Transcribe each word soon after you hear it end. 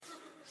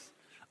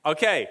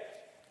Okay,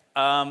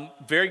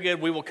 very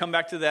good. We will come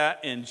back to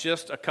that in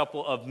just a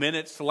couple of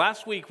minutes.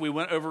 Last week, we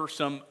went over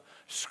some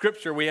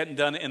scripture we hadn't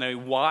done in a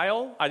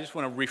while. I just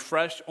want to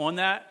refresh on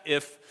that.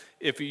 If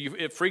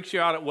it freaks you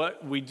out at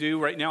what we do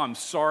right now, I'm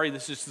sorry.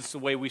 This is just the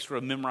way we sort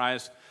of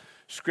memorize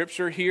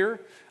scripture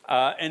here.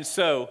 And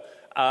so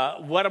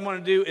what I'm going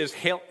to do is,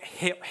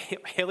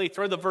 Haley,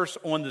 throw the verse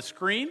on the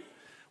screen.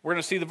 We're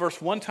going to see the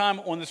verse one time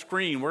on the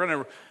screen. We're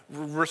going to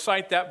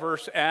recite that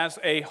verse as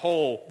a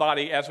whole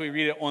body as we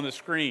read it on the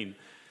screen.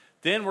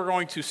 Then we're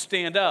going to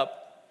stand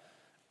up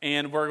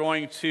and we're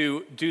going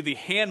to do the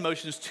hand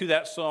motions to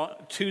that song,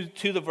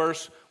 to the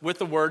verse with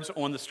the words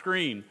on the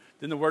screen.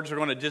 Then the words are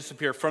going to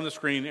disappear from the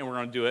screen and we're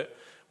going to do it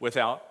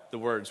without the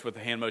words, with the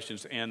hand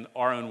motions and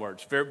our own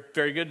words. Very,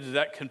 very good. Does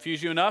that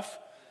confuse you enough?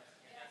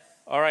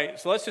 All right,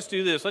 so let's just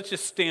do this. Let's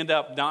just stand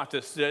up,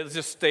 let's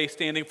just stay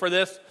standing for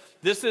this.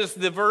 This is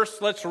the verse.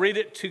 Let's read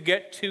it to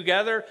get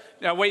together.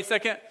 Now, wait a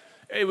second.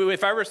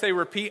 If I ever say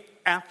repeat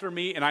after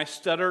me and I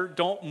stutter,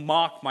 don't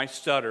mock my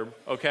stutter,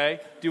 okay?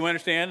 Do you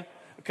understand?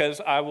 Because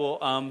I will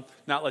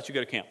not let you go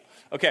to camp.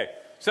 Okay,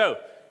 so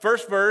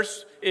first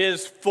verse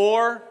is,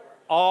 for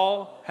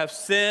all have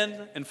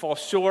sinned and fall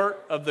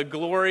short of the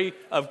glory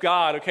of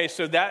God. Okay,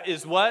 so that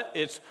is what?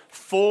 It's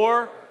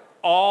for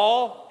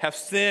all have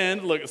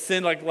sinned. Look,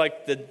 sin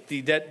like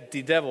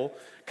the devil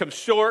comes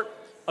short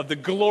of the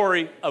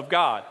glory of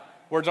God.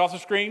 Words off the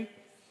screen.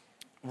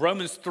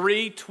 Romans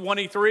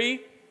 3:23.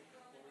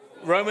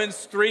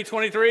 Romans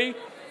 3:23.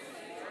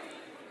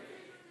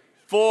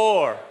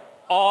 For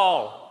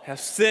all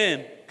have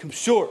sinned, come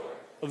short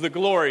of the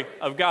glory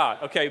of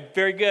God. Okay,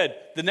 very good.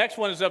 The next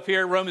one is up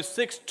here. Romans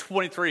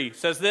 6:23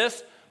 says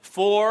this: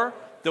 for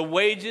the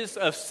wages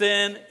of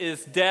sin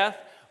is death,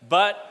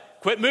 but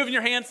quit moving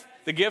your hands.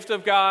 The gift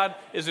of God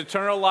is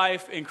eternal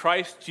life in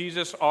Christ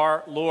Jesus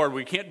our Lord.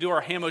 We can't do our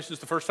hand motions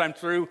the first time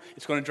through.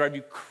 It's going to drive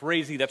you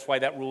crazy. That's why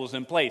that rule is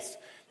in place.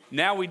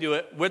 Now we do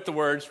it with the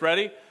words.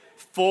 Ready?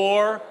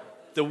 For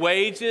the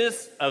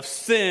wages of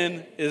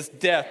sin is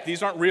death.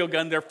 These aren't real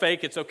gun. They're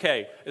fake. It's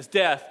okay. It's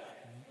death.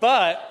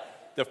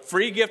 But the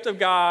free gift of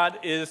God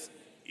is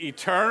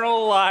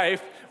eternal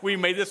life. We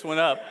made this one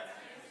up.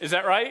 Is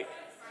that right?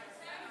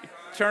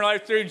 Eternal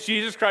life through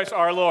Jesus Christ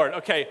our Lord.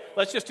 Okay,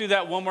 let's just do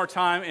that one more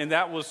time. And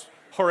that was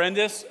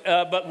horrendous,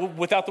 but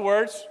without the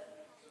words.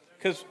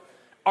 Because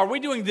are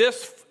we doing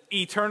this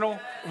eternal?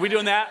 Are we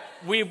doing that?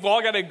 We've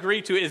all got to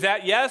agree to it. Is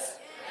that yes?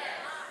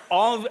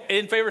 All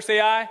in favor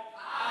say aye.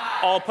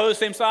 All opposed,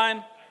 same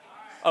sign?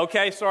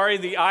 Okay, sorry,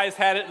 the ayes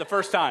had it the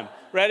first time.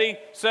 Ready?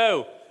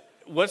 So,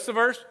 what's the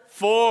verse?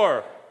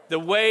 For the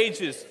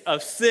wages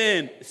of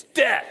sin is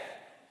death,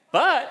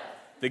 but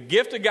the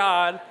gift of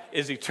God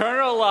is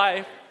eternal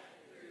life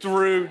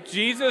through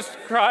Jesus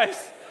Christ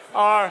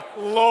our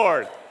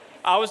Lord.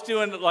 I was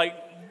doing like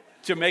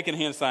Jamaican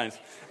hand signs.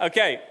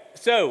 Okay,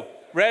 so,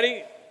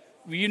 ready?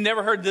 You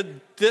never heard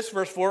this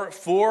verse before.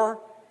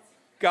 For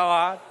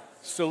God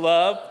so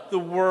loved the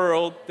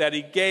world that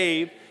he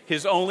gave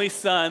his only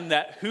son,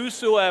 that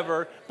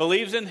whosoever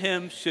believes in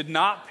him should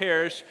not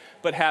perish,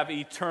 but have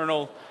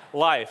eternal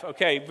life.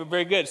 Okay,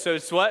 very good. So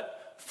it's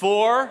what?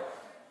 For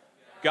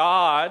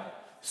God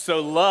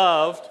so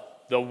loved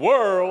the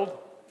world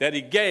that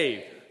he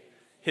gave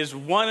his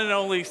one and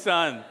only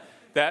son,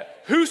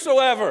 that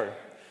whosoever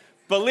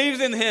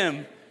believes in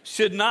him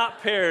should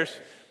not perish,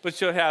 but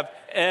shall have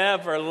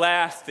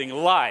everlasting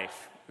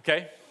life.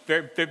 Okay,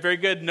 very, very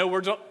good. No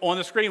words on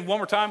the screen. One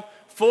more time.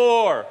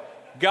 For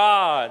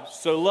God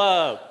so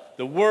loved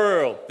the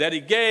world that he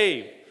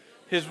gave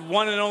his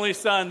one and only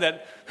son,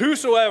 that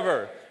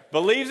whosoever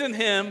believes in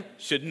him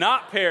should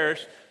not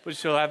perish, but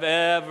shall have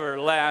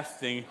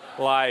everlasting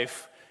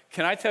life.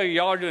 Can I tell you,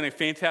 y'all are doing a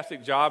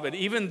fantastic job. And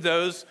even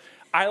those,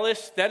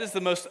 Eilish, that is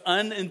the most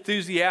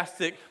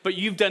unenthusiastic, but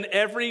you've done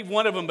every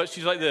one of them, but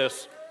she's like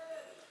this.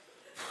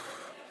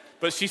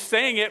 But she's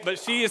saying it, but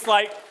she is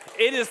like,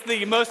 it is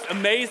the most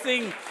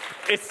amazing,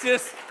 it's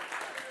just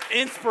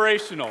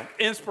inspirational.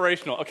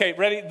 Okay,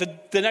 ready?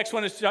 The next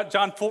one is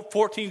John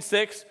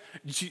 14:6.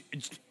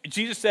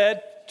 Jesus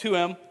said to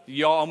him,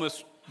 y'all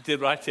almost did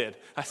what I did.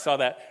 I saw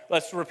that.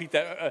 Let's repeat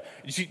that.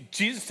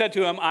 Jesus said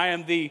to him, I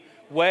am the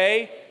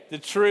way, the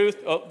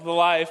truth, the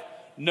life.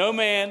 No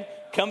man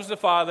comes to the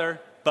Father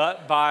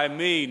but by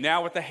me.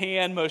 Now with the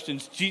hand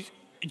motions, Jesus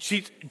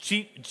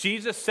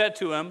said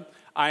to him,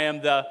 I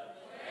am the way,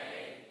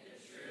 the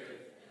truth, and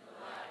the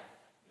life.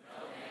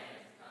 No man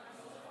comes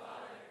to the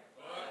Father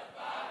but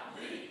by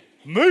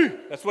me. Me.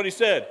 That's what he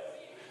said.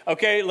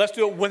 Okay, let's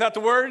do it without the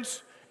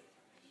words.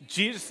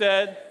 Jesus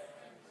said,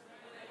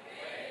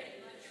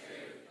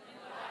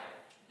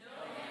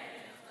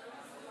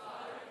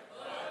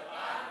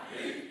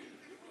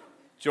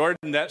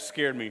 Jordan, that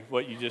scared me,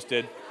 what you just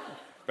did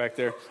back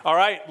there. All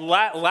right,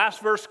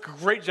 last verse,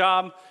 great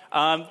job.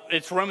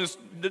 It's Romans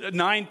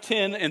 9,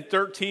 10, and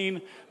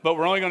 13, but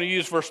we're only going to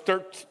use verse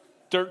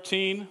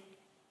 13.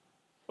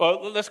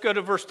 Well, let's go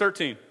to verse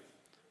 13.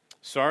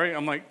 Sorry,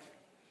 I'm like,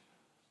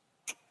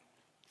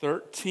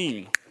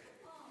 13.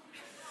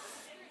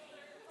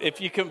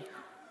 If you can,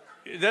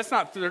 that's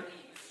not,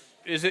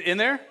 Is it in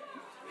there?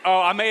 Oh,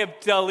 I may have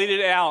deleted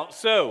it out.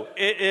 So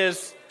it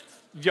is,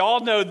 y'all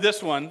know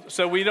this one,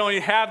 so we don't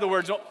even have the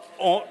words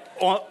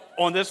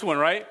on this one,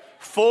 right?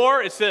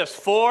 For, it's this,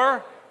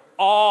 for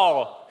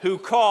all who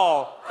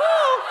call.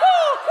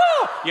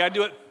 You got to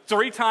do it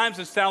 3 times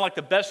and sound like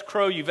the best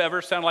crow you've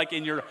ever sounded like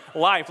in your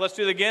life. Let's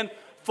do it again.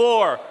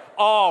 For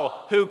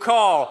all who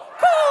call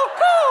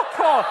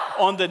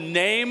on the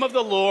name of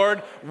the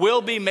Lord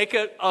will be, make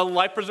a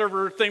life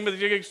preserver thing with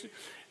you,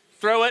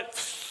 throw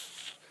it.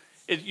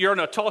 You're in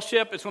a tall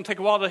ship. It's going to take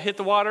a while to hit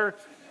the water.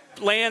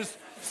 Lands,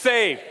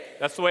 saved.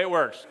 That's the way it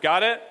works.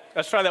 Got it?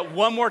 Let's try that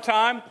one more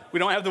time. We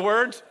don't have the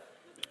words.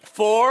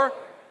 For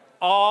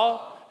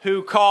all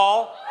who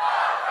call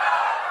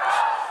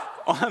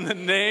on the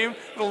name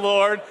of the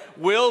Lord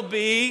will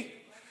be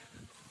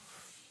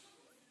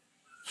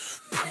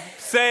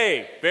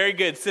saved. Very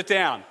good. Sit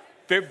down.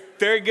 Very,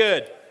 very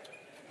good.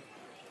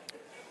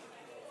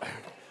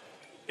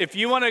 If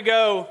you want to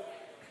go,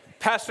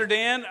 Pastor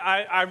Dan,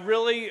 I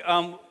really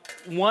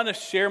want to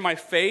share my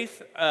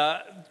faith.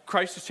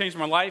 Christ has changed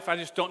my life. I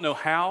just don't know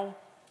how.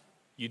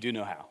 You do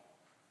know how.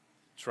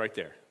 It's right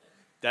there.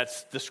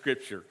 That's the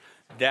scripture.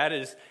 That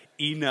is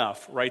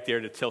enough right there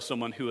to tell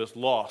someone who is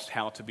lost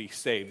how to be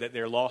saved, that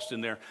they're lost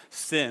in their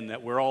sin,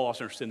 that we're all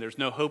lost in our sin. There's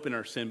no hope in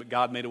our sin, but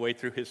God made a way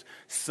through his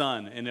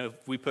Son. And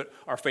if we put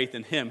our faith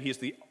in him, he's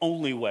the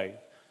only way.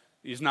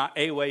 He's not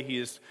a way, he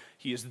is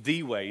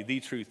the way, the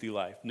truth, the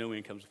life. No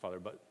man comes to the Father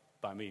but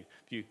by me.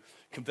 If you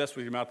confess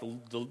with your mouth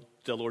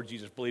the Lord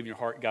Jesus, believe in your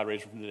heart, God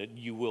raised him from the dead,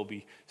 you will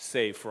be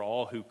saved. For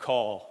all who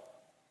call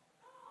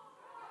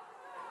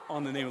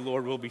on the name of the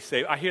Lord will be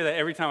saved. I hear that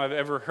every time I've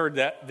ever heard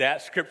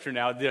that scripture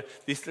now.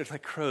 These are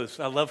like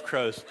crows. I love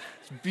crows.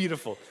 It's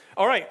beautiful.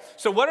 All right,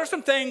 so what are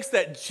some things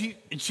that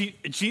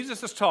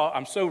Jesus has taught?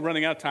 I'm so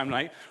running out of time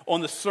tonight. On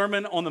the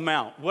Sermon on the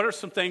Mount. What are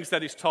some things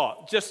that he's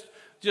taught? Just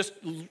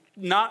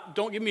not,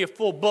 don't give me a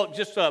full book,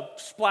 just a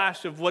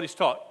splash of what he's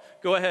taught.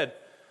 Go ahead.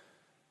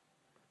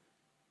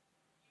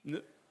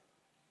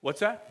 What's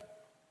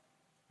that?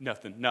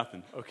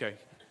 Nothing. Okay.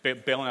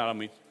 Bailing out on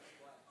me.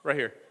 Right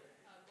here.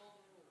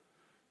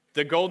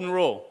 The golden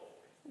rule,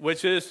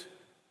 which is?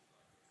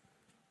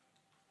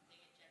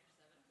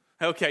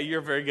 Okay,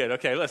 you're very good.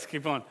 Okay, let's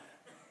keep on.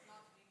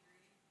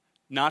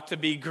 Not to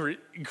be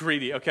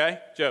greedy. Okay,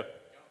 Joe?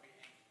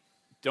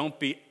 Don't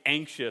be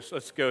anxious.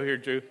 Let's go here,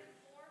 Drew.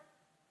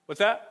 What's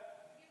that?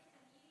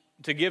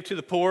 To give to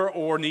the poor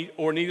or need.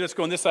 Let's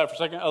go on this side for a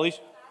second.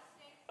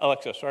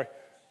 Alexa, sorry.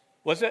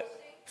 What's it?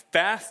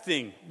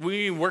 Fasting.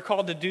 We're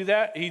called to do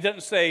that. He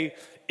doesn't say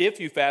if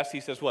you fast.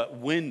 He says what?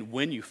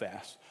 When you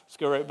fast. Let's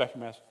go right back to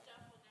Mass.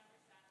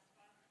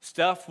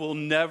 Stuff will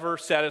never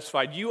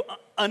satisfy. Do you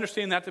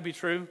understand that to be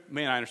true?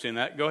 Man, I understand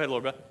that. Go ahead,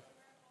 Lord Beth.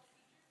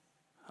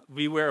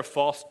 Beware of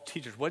false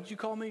teachers. What did you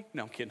call me?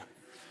 No, I'm kidding.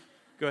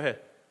 Go ahead.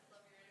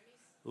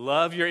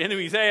 Love your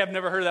enemies. Hey, I've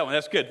never heard that one.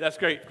 That's good. That's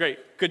great.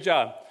 Good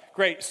job.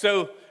 Great.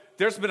 So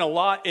there's been a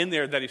lot in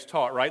there that he's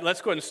taught, right?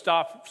 Let's go ahead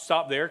and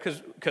stop there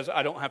because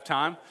I don't have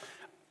time.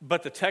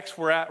 But the text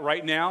we're at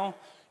right now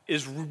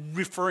is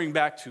referring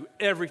back to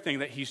everything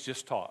that he's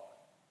just taught.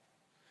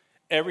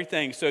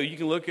 Everything. So you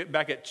can look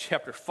back at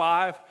chapter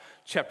 5,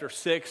 chapter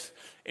 6,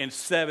 and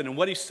 7. And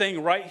what he's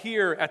saying right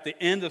here at the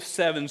end of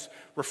 7's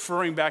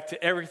referring back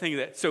to everything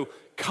that. So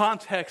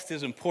context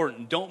is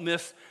important. Don't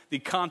miss the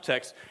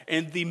context.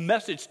 And the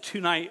message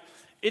tonight,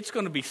 it's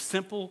going to be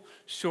simple,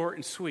 short,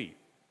 and sweet.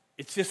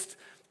 It's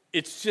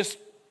just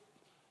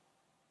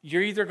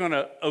you're either going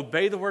to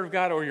obey the word of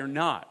God or you're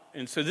not.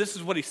 And so this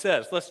is what he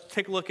says. Let's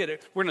take a look at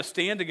it. We're going to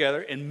stand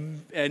together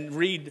and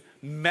read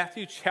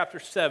Matthew chapter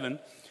 7.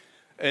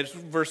 It's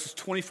verses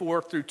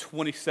 24 through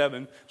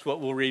 27. It's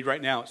what we'll read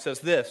right now. It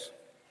says this.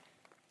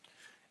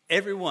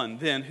 Everyone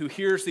then who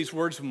hears these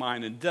words of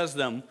mine and does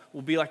them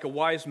will be like a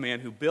wise man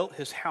who built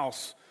his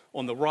house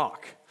on the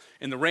rock.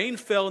 And the rain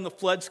fell and the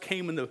floods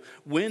came and the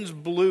winds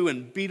blew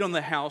and beat on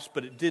the house,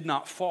 but it did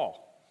not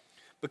fall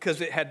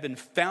because it had been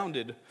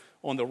founded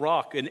on the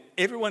rock. And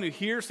everyone who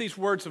hears these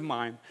words of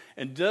mine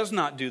and does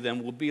not do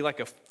them will be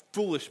like a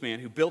foolish man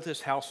who built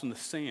his house on the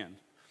sand.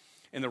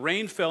 And the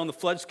rain fell, and the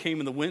floods came,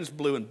 and the winds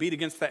blew and beat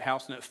against that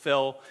house, and it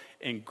fell,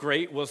 and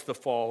great was the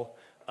fall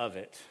of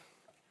it.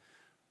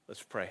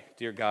 Let's pray.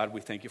 Dear God,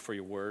 we thank you for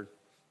your word.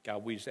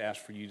 God, we just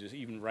ask for you to,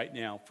 even right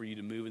now, for you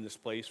to move in this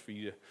place, for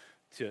you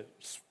to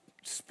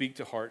speak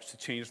to hearts, to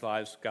change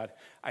lives. God,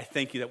 I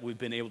thank you that we've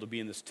been able to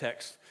be in this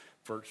text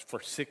for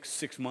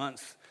six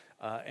months,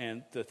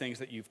 and the things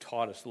that you've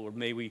taught us, Lord.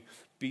 May we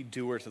be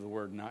doers of the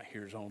word, not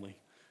hearers only.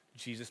 In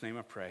Jesus' name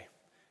I pray.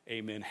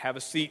 Amen. Have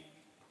a seat.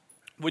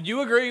 Would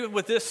you agree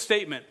with this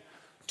statement?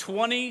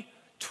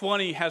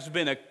 2020 has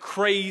been a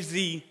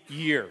crazy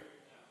year.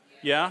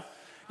 Yeah?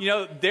 You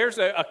know, there's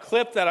a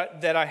clip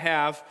that I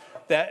have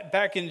that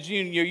back in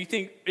June, you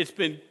think it's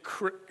been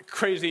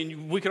crazy,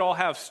 and we could all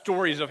have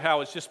stories of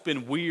how it's just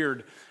been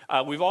weird.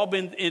 We've all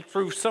been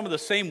through some of the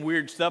same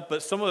weird stuff,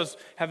 but some of us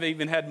have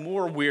even had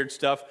more weird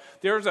stuff.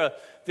 There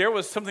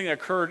was something that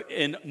occurred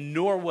in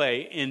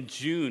Norway in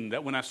June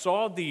that when I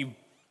saw the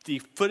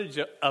footage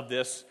of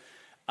this,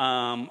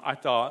 I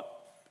thought,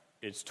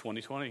 it's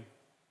 2020.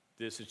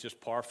 This is just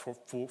par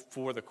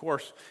for the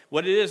course.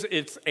 What it is,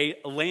 it's a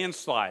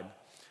landslide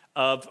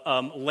of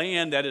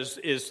land that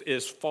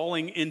is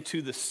falling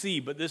into the sea.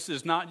 But this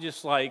is not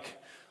just like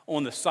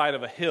on the side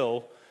of a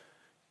hill.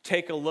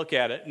 Take a look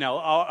at it. Now,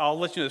 I'll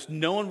let you know this.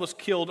 No one was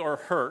killed or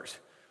hurt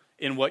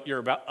in what you're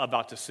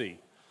about to see.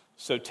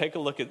 So take a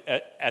look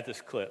at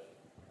this clip.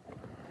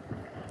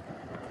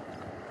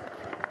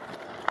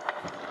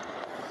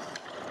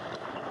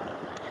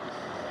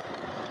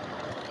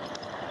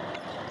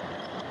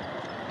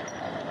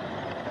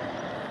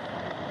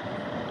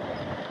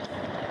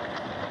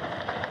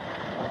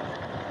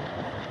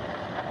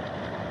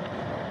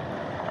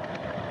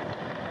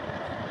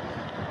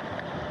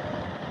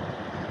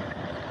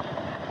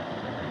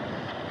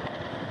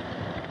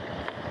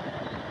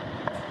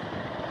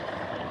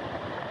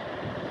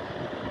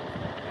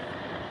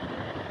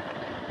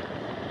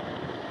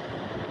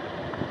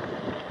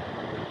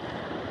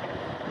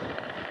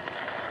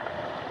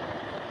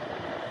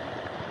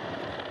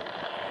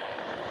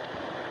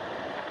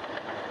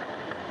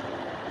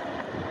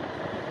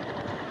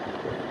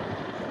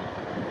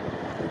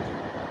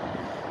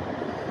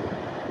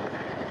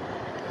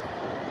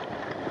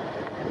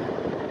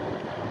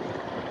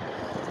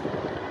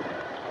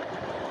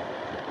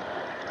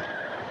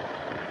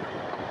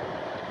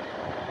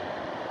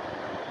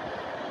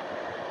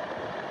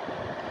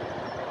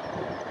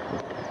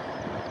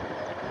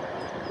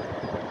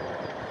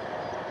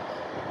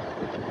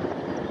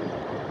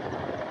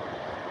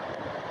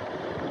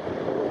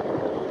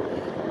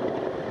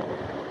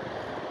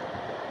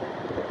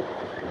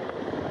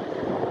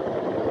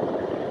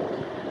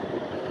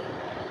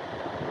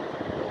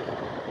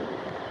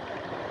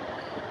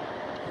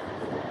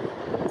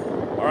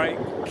 All right,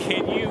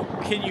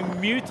 can you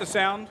mute the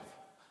sound?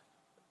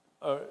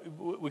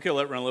 We could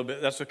let it run a little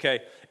bit. That's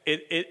okay.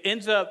 It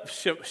ends up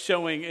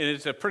showing, and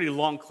it's a pretty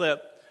long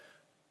clip.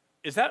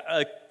 Is that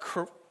a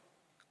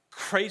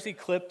crazy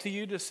clip to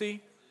you to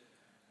see?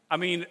 I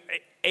mean,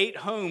 8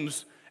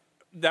 homes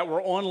that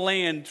were on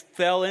land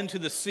fell into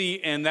the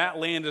sea, and that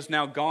land is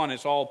now gone.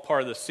 It's all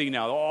part of the sea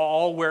now.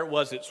 All where it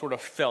was, it sort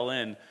of fell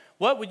in.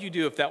 What would you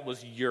do if that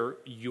was your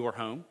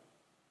home?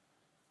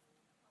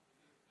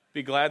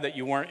 Be glad that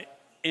you weren't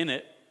in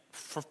it.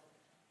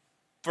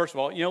 First of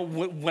all, you know,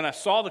 when I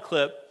saw the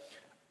clip,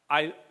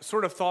 I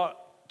sort of thought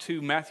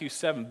to Matthew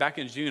 7. Back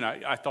in June,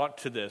 I thought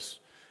to this,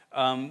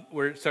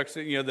 where it starts,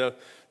 you know,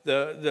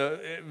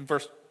 the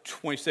verse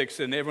 26,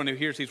 and everyone who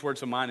hears these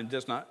words of mine and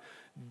does not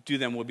do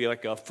them will be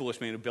like a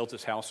foolish man who built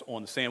his house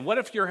on the sand. What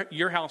if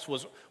your house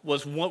was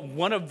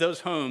one of those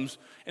homes,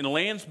 and the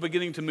land's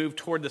beginning to move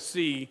toward the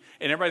sea,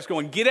 and everybody's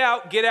going, get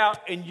out,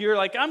 and you're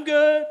like, I'm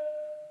good.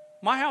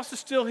 My house is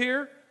still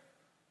here.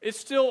 It's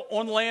still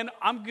on land.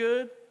 I'm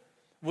good.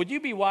 Would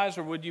you be wise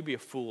or would you be a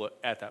fool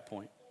at that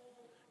point?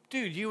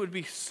 Dude, you would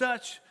be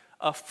such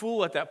a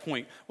fool at that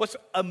point. What's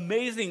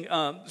amazing,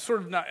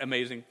 sort of not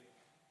amazing,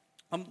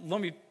 let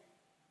me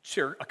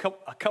share a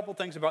couple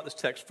things about this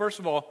text. First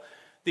of all,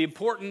 the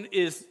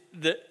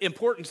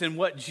importance in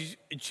what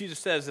Jesus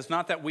says is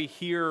not that we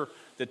hear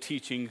the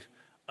teaching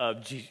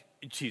of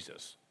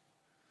Jesus.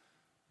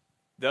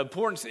 The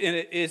importance in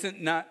it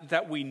isn't not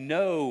that we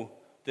know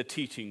the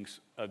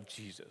teachings of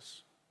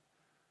Jesus.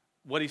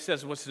 What he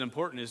says, what's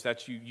important is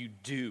that you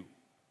do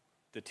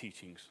the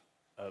teachings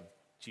of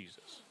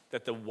Jesus.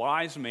 That the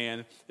wise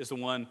man is the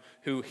one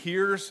who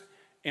hears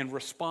and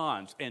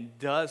responds and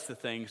does the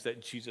things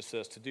that Jesus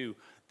says to do.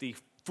 The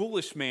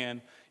foolish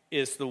man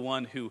is the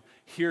one who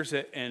hears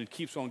it and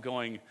keeps on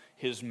going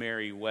his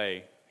merry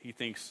way. He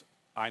thinks,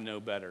 I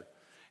know better.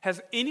 Has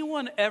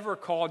anyone ever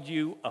called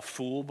you a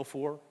fool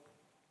before?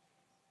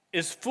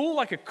 Is fool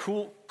like a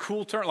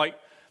cool term?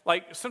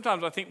 Like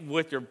sometimes I think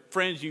with your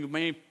friends, you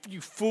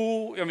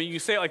fool. I mean, you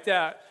say it like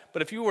that.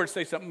 But if you were to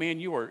say something, man,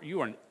 you are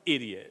an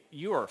idiot.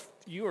 You're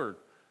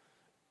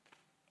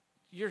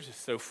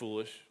just so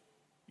foolish.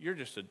 You're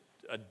just a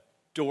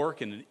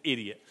dork and an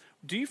idiot.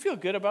 Do you feel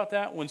good about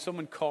that when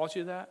someone calls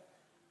you that?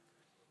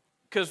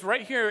 Because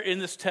right here in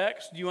this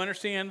text, do you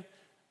understand?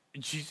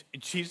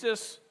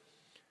 Jesus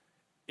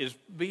is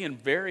being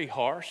very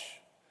harsh.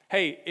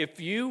 Hey, if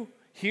you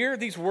hear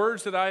these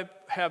words that I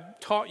have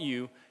taught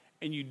you,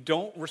 and you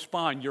don't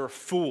respond, you're a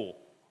fool,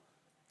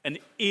 an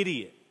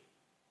idiot.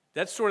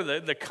 That's sort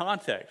of the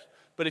context.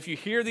 But if you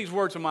hear these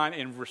words of mine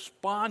and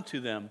respond to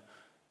them,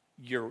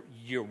 you're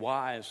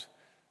wise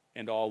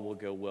and all will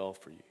go well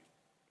for you.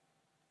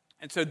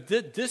 And so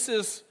this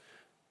is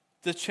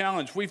the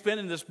challenge. We've been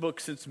in this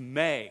book since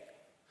May.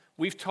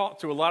 We've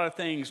talked through a lot of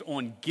things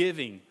on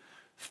giving,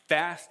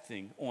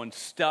 fasting, on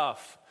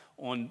stuff,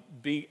 on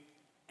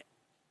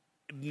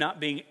not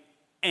being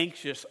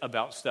anxious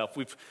about stuff.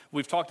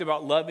 We've talked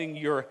about loving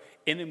your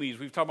enemies.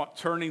 We've talked about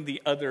turning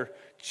the other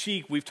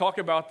cheek. We've talked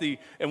about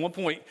at one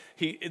point,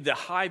 the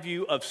high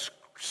view of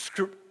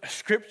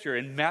Scripture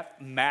in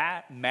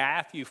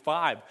Matthew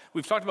 5.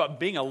 We've talked about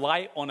being a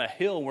light on a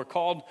hill. We're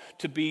called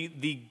to be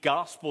the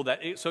gospel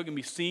so it can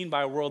be seen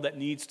by a world that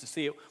needs to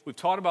see it. We've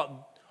talked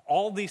about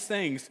all these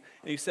things,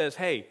 and he says,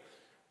 hey,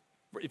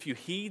 If you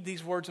heed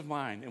these words of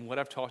mine and what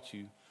I've taught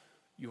you,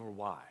 you are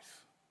wise.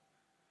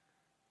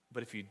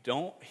 But if you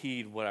don't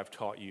heed what I've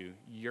taught you,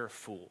 you're a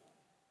fool.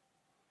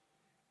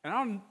 And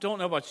I don't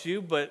know about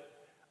you, but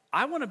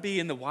I want to be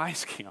in the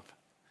wise camp.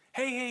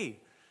 Hey,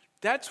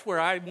 that's where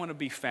I want to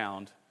be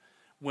found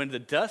when the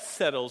dust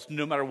settles,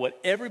 no matter what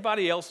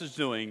everybody else is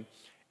doing.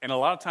 And a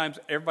lot of times,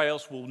 everybody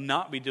else will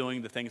not be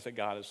doing the things that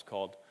God has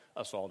called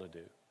us all to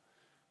do.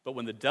 But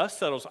when the dust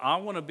settles, I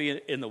want to be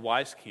in the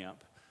wise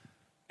camp,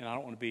 and I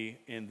don't want to be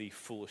in the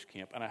foolish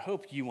camp. And I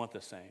hope you want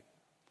the same.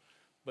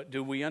 But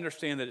do we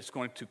understand that it's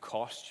going to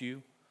cost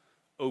you?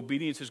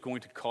 Obedience is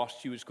going to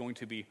cost you. It's going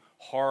to be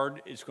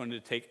hard. It's going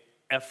to take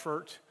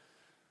effort.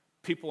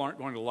 People aren't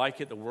going to like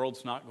it. The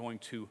world's not going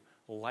to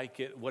like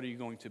it. What are you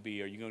going to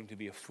be? Are you going to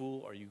be a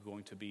fool? Or are you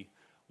going to be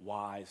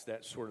wise?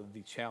 That's sort of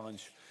the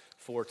challenge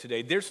for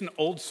today. There's an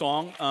old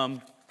song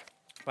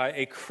by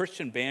a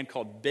Christian band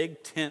called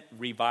Big Tent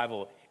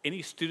Revival.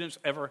 Any students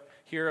ever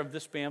hear of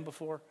this band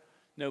before?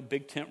 No,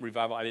 Big Tent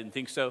Revival. I didn't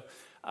think so.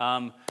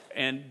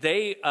 And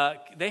they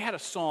had a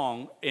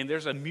song, and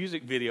there's a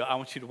music video I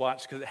want you to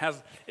watch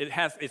because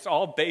it's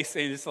all based,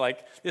 and it's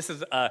like this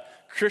is a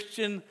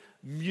Christian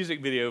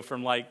music video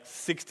from like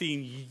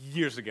 16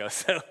 years ago.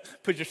 So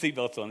put your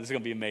seatbelts on. This is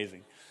going to be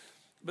amazing.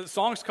 But the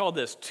song's called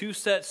this: Two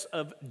Sets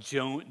of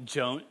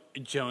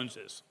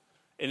Joneses.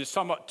 And it's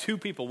talking about two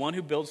people, one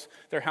who builds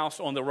their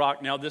house on the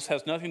rock. Now, this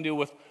has nothing to do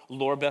with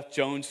Laura Beth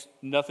Jones,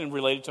 nothing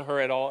related to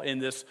her at all in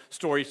this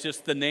story. It's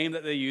just the name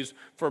that they use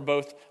for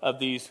both of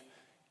these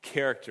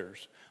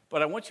characters.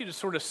 But I want you to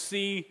sort of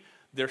see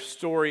their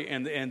story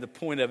and the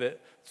point of it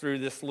through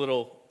this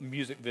little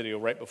music video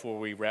right before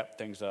we wrap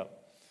things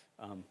up.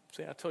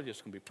 See, I told you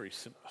it's going to be a pretty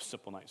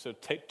simple night. So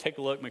take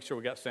a look, make sure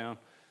we got sound.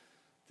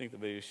 I think the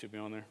video should be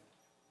on there.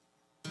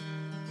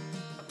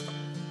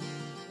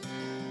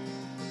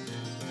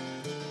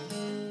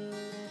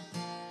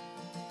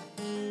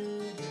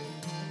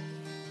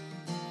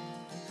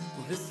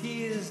 This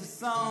here's a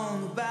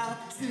song about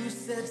two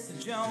sets of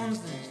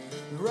Joneses: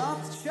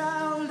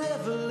 Rothschild,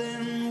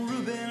 Evelyn,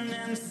 Reuben,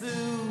 and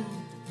Sue.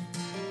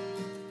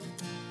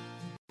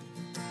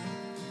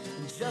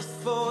 Just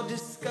for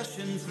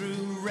discussion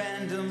through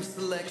random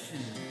selection,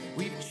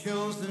 we've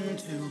chosen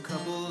two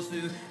couples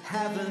who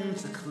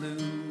haven't a clue.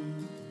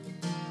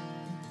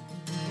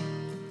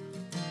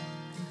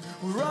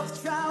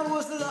 Rothschild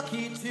was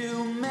lucky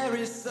to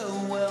marry so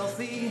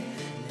wealthy.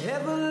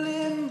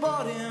 Evelyn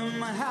bought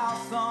him a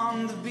house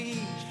on the beach.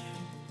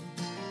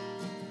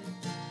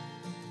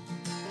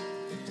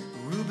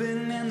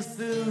 Reuben and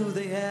Sue,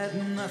 they had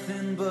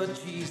nothing but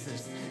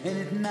Jesus, and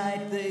at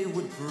night they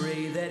would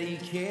pray that he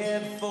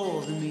cared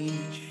for them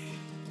each.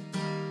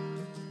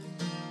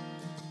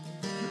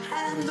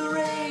 And the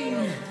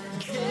rain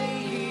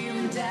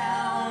came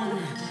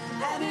down,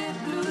 and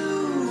it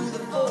blew the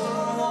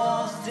four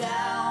walls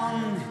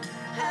down,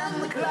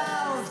 and the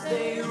clouds,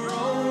 they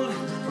rolled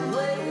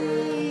away.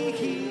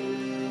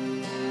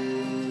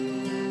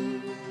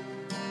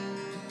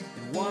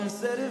 And one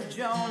set of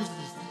Joneses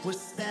was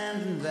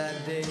standing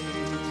that day.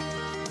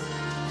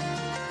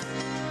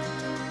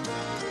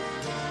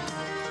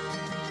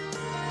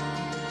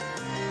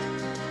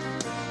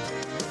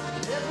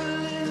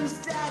 Evelyn's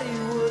daddy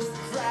was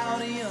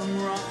proud of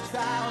young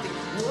Rothschild. He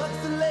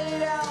worked the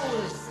late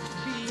hours to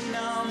be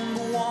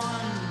number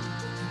one.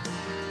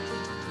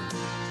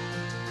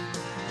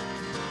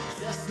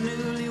 Just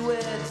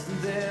newlyweds and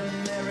their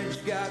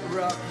marriage got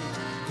rocky.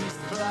 He's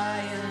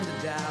flying to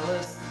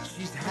Dallas,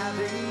 she's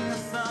having a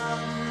son.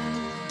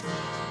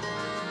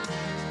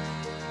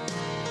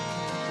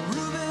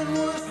 Reuben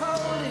was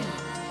holding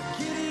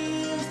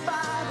Gideon's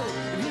Bible,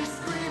 and he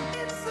screamed,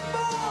 "It's a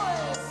boy,"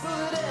 so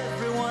that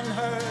everyone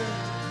heard.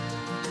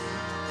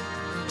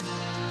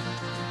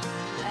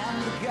 And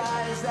the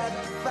guys at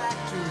the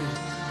factory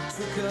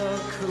took a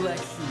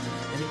collection,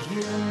 and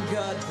again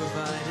God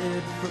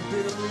provided for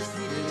bills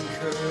he'd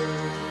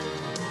incurred.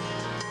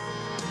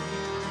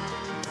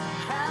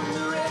 And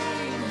the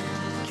rain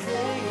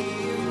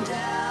came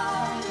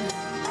down,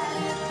 and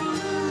it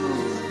blew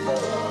the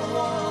four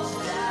walls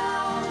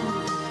down,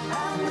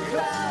 and the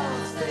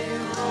clouds, they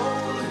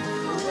rolled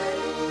away.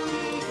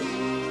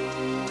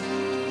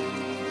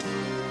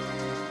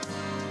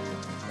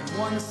 And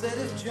one set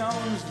of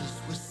Joneses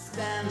was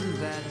standing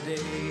that day.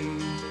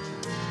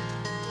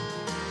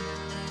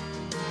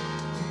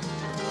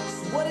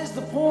 So what is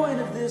the point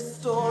of this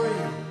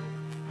story?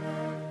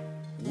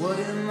 What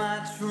am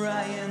I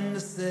trying to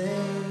say?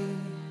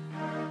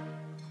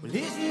 Well,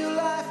 is your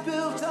life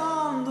built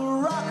on the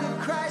rock of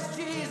Christ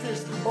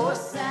Jesus, or a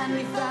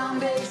sandy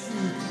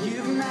foundation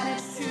you've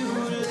managed to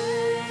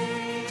lay?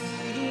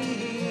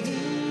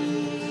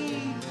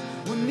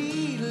 Well,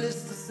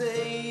 needless to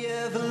say,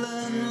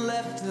 Evelyn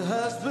left her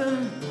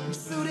husband and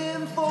sued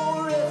him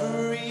for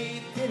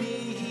every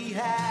penny he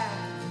had.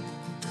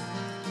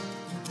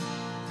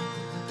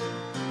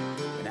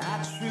 And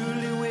I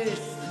truly wish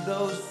that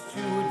those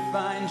two would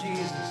find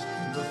Jesus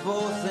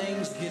before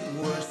things get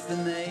worse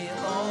than they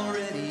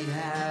already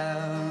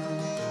have.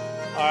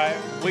 All right,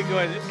 we go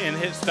ahead and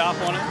hit stop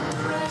on it.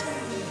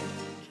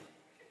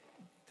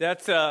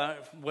 That's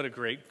what a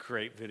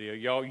great video.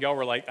 Y'all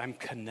were like, I'm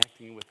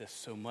connecting with this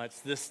so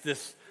much.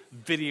 This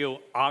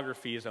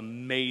videography is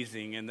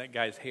amazing, and that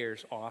guy's hair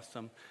is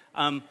awesome.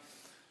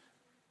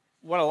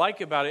 What I like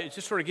about it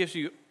just sort of gives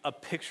you a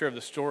picture of the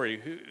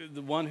story.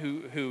 The one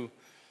who,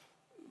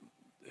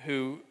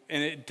 and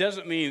it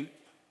doesn't mean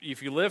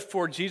if you live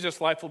for Jesus,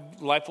 life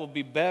will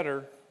be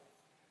better.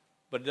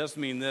 But it does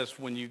mean this: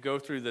 when you go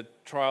through the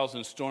trials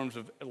and storms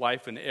of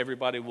life, and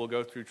everybody will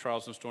go through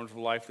trials and storms of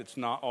life, it's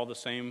not all the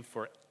same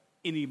for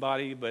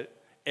anybody, but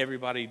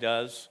everybody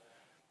does.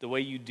 The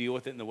way you deal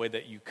with it and the way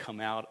that you come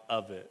out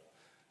of it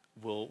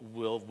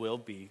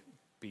will be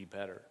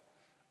better.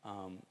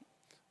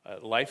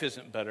 Life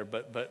isn't better,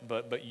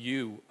 but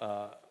you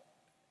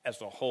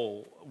as a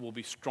whole will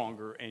be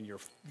stronger, and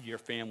your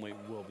family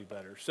will be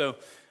better. So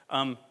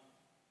I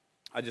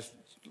just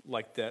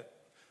like that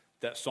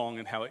song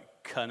and how it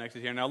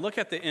connected here. Now look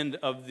at the end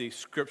of the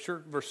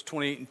scripture, verse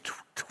 28 and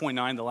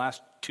 29, the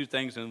last two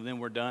things, and then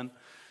we're done.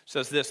 It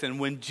says this: and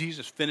when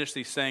Jesus finished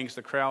these sayings,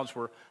 the crowds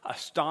were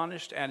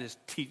astonished at his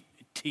teaching,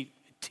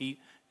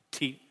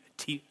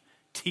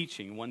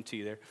 one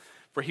T there,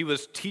 for he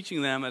was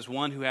teaching them as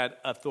one who had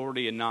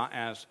authority and not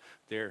as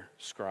their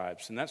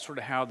scribes. And that's sort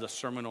of how the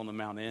Sermon on the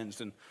Mount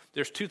ends. And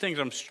there's two things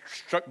I'm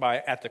struck by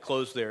at the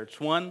close there. It's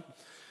one,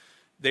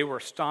 they were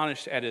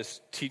astonished at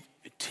his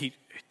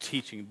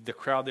teaching. The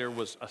crowd there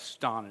was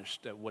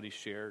astonished at what he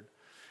shared.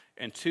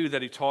 And two,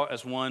 that he taught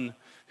as one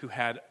who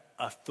had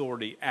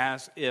authority,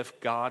 as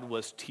if God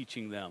was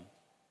teaching them,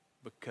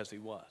 because he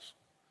was.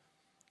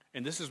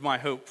 And this is my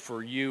hope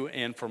for you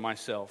and for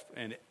myself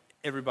and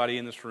everybody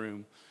in this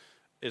room,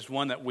 is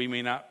one that we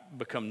may not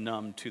become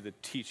numb to the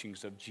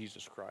teachings of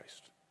Jesus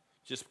Christ.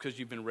 Just because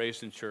you've been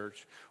raised in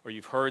church or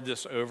you've heard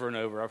this over and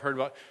over. I've heard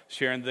about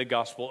sharing the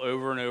gospel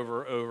over and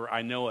over.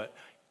 I know it.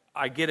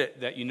 I get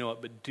it that you know it,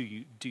 but do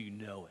you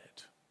know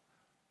it?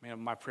 Man,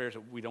 my prayer is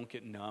that we don't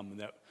get numb, and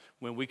that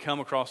when we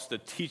come across the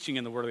teaching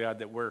in the Word of God,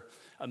 that we're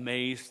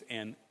amazed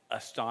and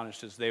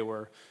astonished as they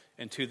were,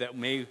 and two, that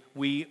may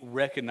we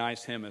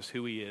recognize him as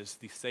who he is,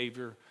 the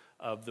Savior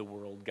of the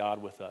world,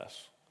 God with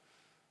us.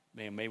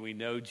 Man, may we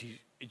know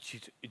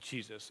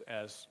Jesus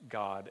as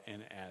God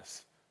and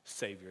as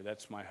Savior.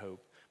 That's my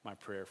hope, my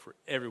prayer for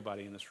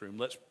everybody in this room.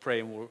 Let's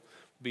pray, and we'll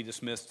be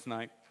dismissed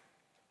tonight.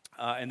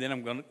 And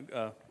then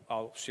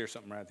I'll share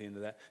something right at the end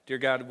of that. Dear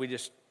God, we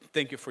just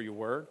thank you for your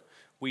word.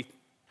 We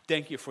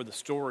thank you for the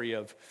story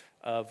of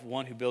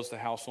one who builds the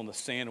house on the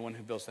sand and one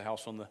who builds the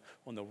house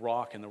on the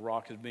rock, and the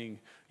rock is being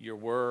your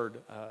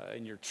word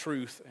and your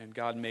truth. And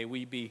God, may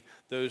we be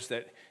those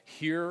that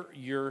hear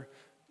your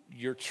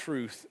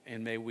truth,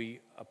 and may we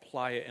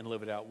apply it and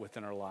live it out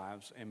within our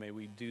lives, and may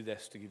we do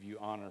this to give you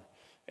honor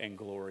and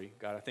glory.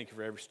 God, I thank you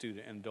for every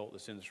student and adult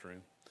that's in this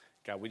room.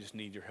 God, we just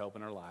need your help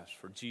in our lives.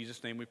 For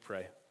Jesus' name we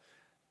pray.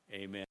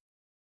 Amen.